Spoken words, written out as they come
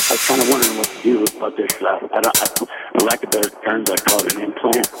I was kind of wondering what to do about this. For lack of better terms, I call it an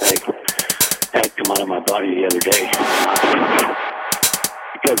implant that had come out of my body the other day.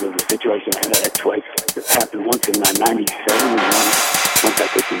 Because of the situation, I had it twice. It happened once in 97 and once I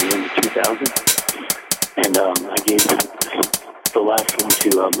took in the end of 2000. And I gave the last one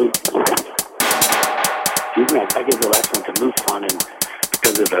to Luke. Excuse me, I gave the last one to Lufon, and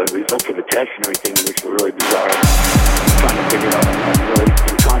because of the results of the test and everything, which were really bizarre, I'm trying to figure out if I'm really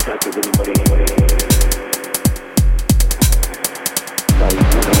in contact with anybody. So I was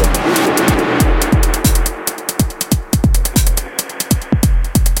wondering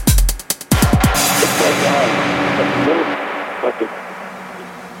what to do. Like a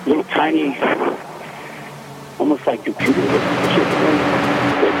little tiny, almost like computer chip thing.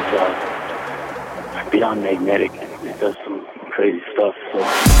 It's beyond magnetic. It does some crazy stuff. So.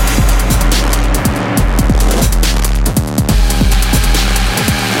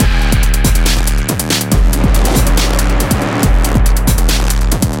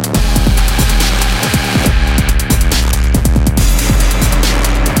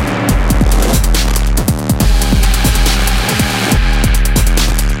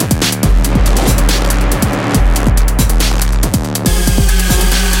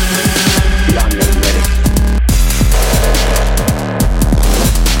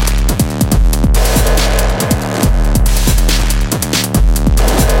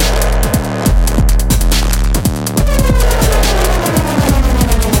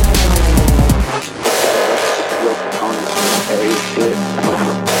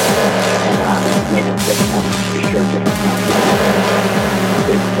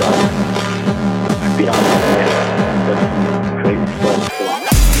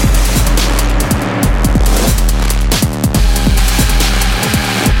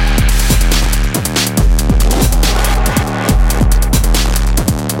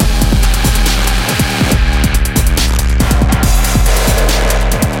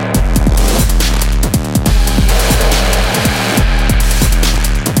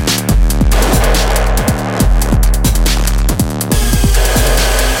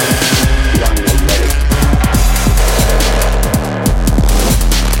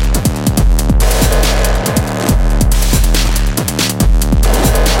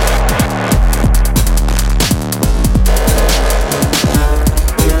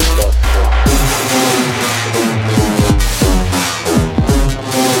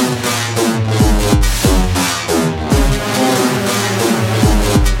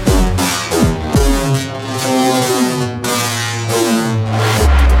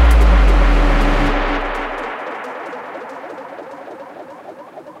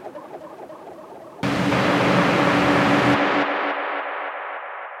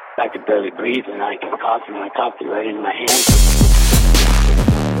 I could barely breathe, and I could cough, and I coughed it right in my hand.